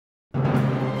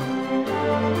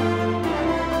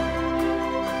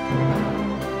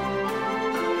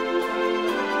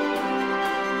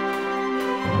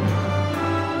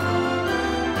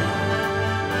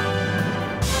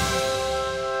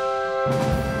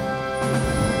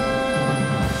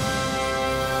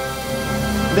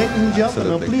Ladies and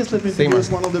gentlemen, please let me introduce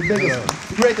one of the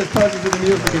biggest, greatest persons in the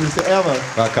music industry ever.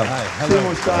 Welcome.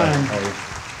 Seymour Stein.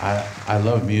 I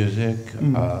love music.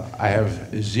 I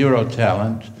have zero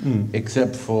talent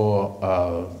except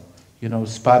for, you know,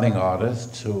 spotting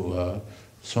artists who,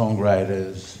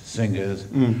 songwriters, singers.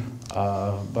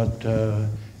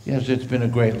 Yes, it's been a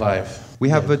great life. We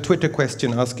have a Twitter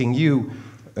question asking you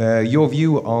your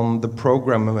view on the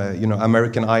program, you know,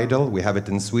 American Idol. We have it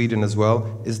in Sweden as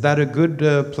well. Is that a good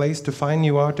place to find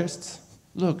new artists?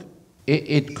 Look,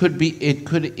 it could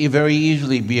very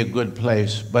easily be a good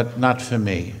place, but not for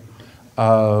me.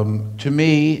 To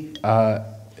me,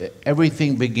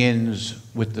 everything begins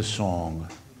with the song.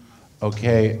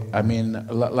 Okay, I mean,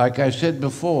 like I said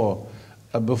before,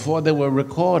 before there were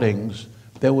recordings,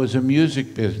 there was a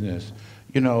music business.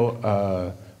 You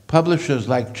know, publishers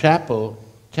like Chappell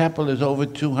is over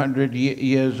 200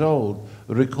 years old.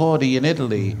 Ricordi in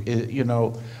Italy, you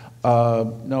know,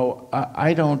 no,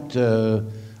 I don't.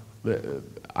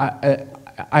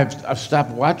 I've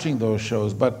stopped watching those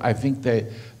shows, but I think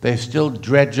they still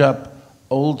dredge up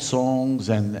old songs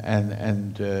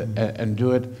and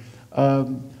do it.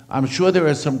 I'm sure there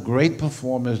are some great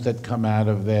performers that come out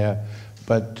of there,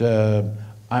 but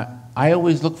I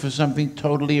always look for something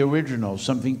totally original,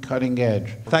 something cutting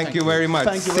edge. Thank you very much.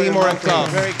 Thank you very Seymour much. and Claes.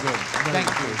 Very good. Thank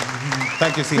you.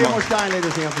 Thank you, Seymour. Seymour Stein,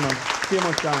 ladies and gentlemen.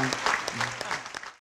 Seymour Stein.